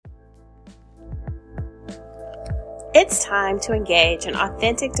It's time to engage in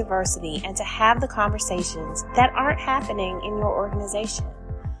authentic diversity and to have the conversations that aren't happening in your organization.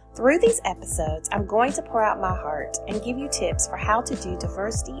 Through these episodes, I'm going to pour out my heart and give you tips for how to do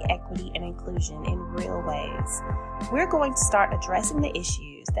diversity, equity, and inclusion in real ways. We're going to start addressing the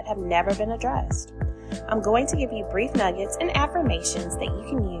issues that have never been addressed. I'm going to give you brief nuggets and affirmations that you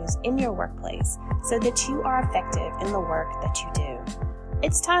can use in your workplace so that you are effective in the work that you do.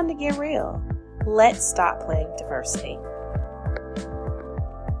 It's time to get real. Let's stop playing diversity.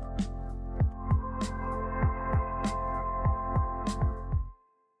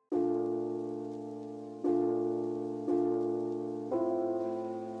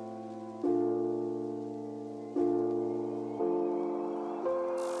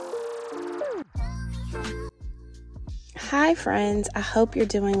 Hi friends, I hope you're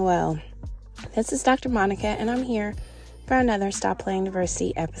doing well. This is Dr. Monica and I'm here for another Stop Playing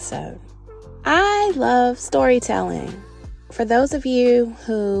Diversity episode. I love storytelling. For those of you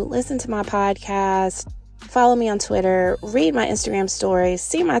who listen to my podcast, follow me on Twitter, read my Instagram stories,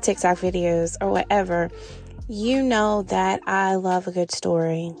 see my TikTok videos, or whatever, you know that I love a good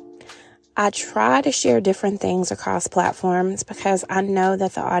story. I try to share different things across platforms because I know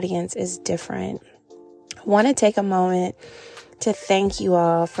that the audience is different. I want to take a moment to thank you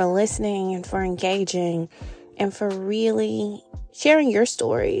all for listening and for engaging and for really sharing your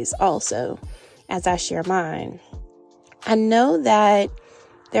stories also as I share mine. I know that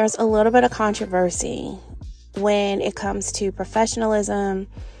there's a little bit of controversy when it comes to professionalism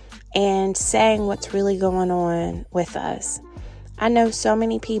and saying what's really going on with us. I know so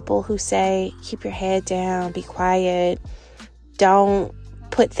many people who say, keep your head down, be quiet, don't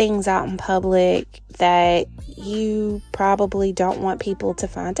put things out in public that you probably don't want people to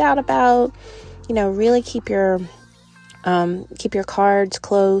find out about. Really keep your cards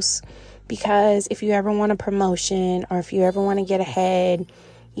close, because if you ever want a promotion or if you ever want to get ahead,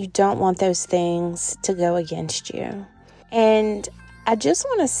 you don't want those things to go against you. And I just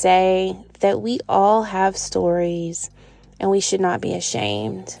want to say that we all have stories and we should not be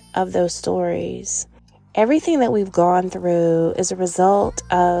ashamed of those stories. Everything that we've gone through is a result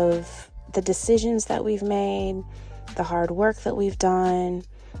of the decisions that we've made, the hard work that we've done,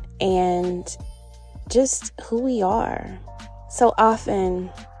 and just who we are. So often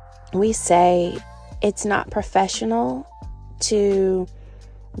we say it's not professional to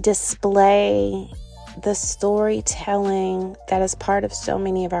display the storytelling that is part of so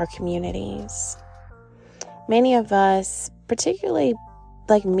many of our communities. Many of us, particularly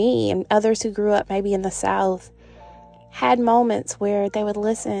like me and others who grew up maybe in the South, had moments where they would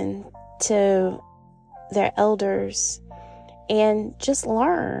listen to their elders and just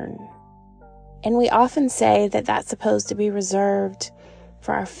learn. And we often say that that's supposed to be reserved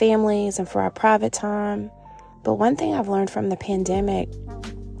for our families and for our private time. But one thing I've learned from the pandemic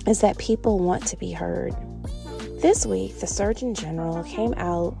is that people want to be heard. This week, the Surgeon General came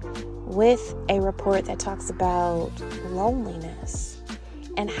out with a report that talks about loneliness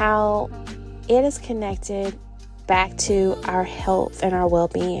and how it is connected back to our health and our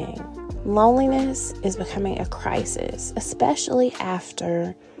well-being. Loneliness is becoming a crisis, especially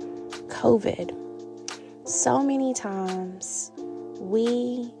after COVID. So many times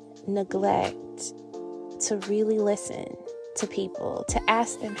we neglect to really listen to people, to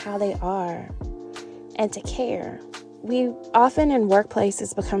ask them how they are, and to care. We often in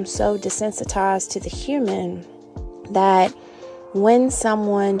workplaces become so desensitized to the human that when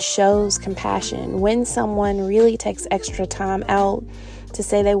someone shows compassion, when someone really takes extra time out to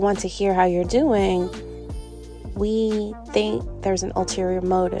say they want to hear how you're doing, we think there's an ulterior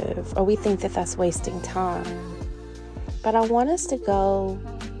motive, or we think that that's wasting time. But I want us to go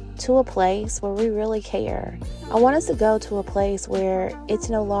to a place where we really care. I want us to go to a place where it's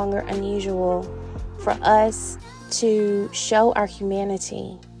no longer unusual for us to show our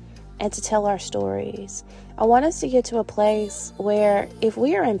humanity and to tell our stories. I want us to get to a place where if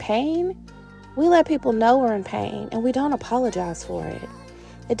we are in pain, we let people know we're in pain and we don't apologize for it.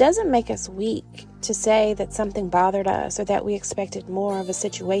 It doesn't make us weak to say that something bothered us or that we expected more of a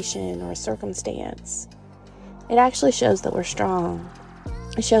situation or a circumstance. It actually shows that we're strong.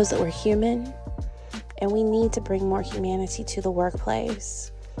 It shows that we're human, and we need to bring more humanity to the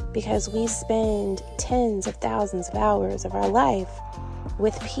workplace because we spend tens of thousands of hours of our life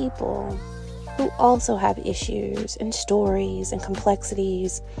with people who also have issues and stories and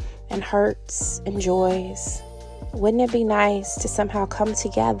complexities and hurts and joys. Wouldn't it be nice to somehow come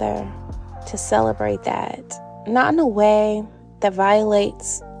together to celebrate that? Not in a way that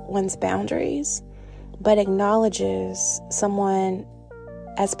violates one's boundaries, but acknowledges someone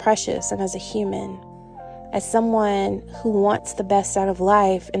as precious and as a human. as someone who wants the best out of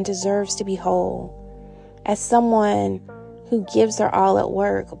life and deserves to be whole, as someone who gives their all at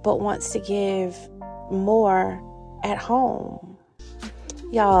work but wants to give more at home.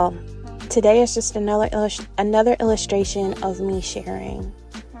 Y'all, today is just another illustration of me sharing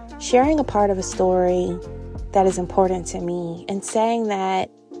a part of a story that is important to me, and saying that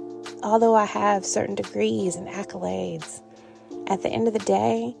although I have certain degrees and accolades, at the end of the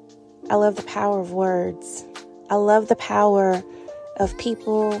day, I love the power of words. I love the power of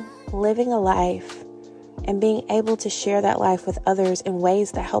people living a life and being able to share that life with others in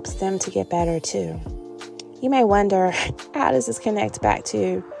ways that helps them to get better too. You may wonder, how does this connect back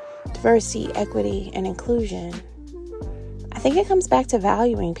to diversity, equity, and inclusion? I think it comes back to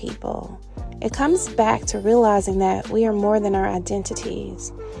valuing people. It comes back to realizing that we are more than our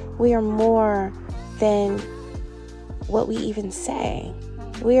identities. We are more than what we even say.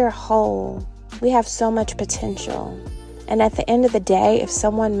 We are whole. We have so much potential. And at the end of the day, if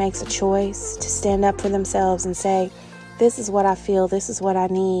someone makes a choice to stand up for themselves and say, this is what I feel, this is what I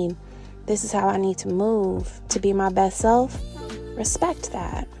need, this is how I need to move to be my best self, respect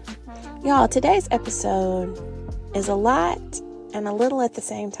that. Y'all, today's episode is a lot and a little at the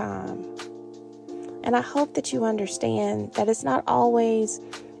same time. And I hope that you understand that it's not always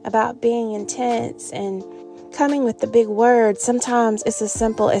about being intense and coming with the big words. Sometimes it's as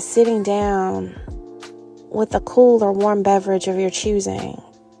simple as sitting down with a cool or warm beverage of your choosing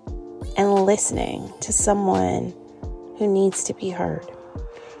and listening to someone who needs to be heard.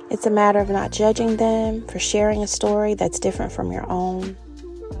 It's a matter of not judging them for sharing a story that's different from your own.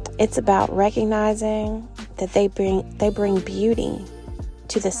 It's about recognizing that they bring beauty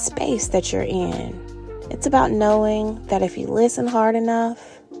to the space that you're in. It's about knowing that if you listen hard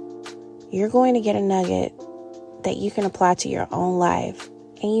enough, you're going to get a nugget that you can apply to your own life.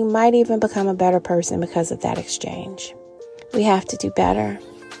 And you might even become a better person because of that exchange. We have to do better.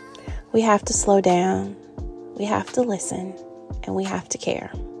 We have to slow down. We have to listen. And we have to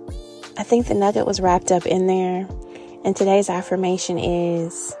care. I think the nugget was wrapped up in there. And today's affirmation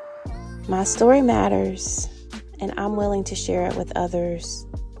is, my story matters, and I'm willing to share it with others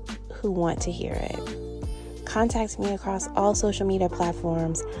who want to hear it. Contact me across all social media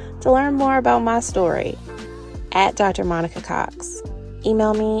platforms to learn more about my story at Dr. Monica Cox.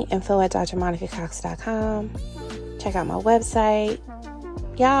 Email me, info@drmonicacox.com. Check out my website.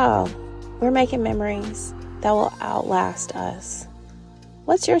 Y'all, we're making memories that will outlast us.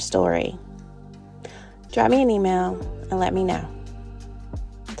 What's your story? Drop me an email and let me know.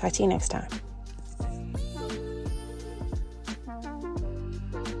 Talk to you next time.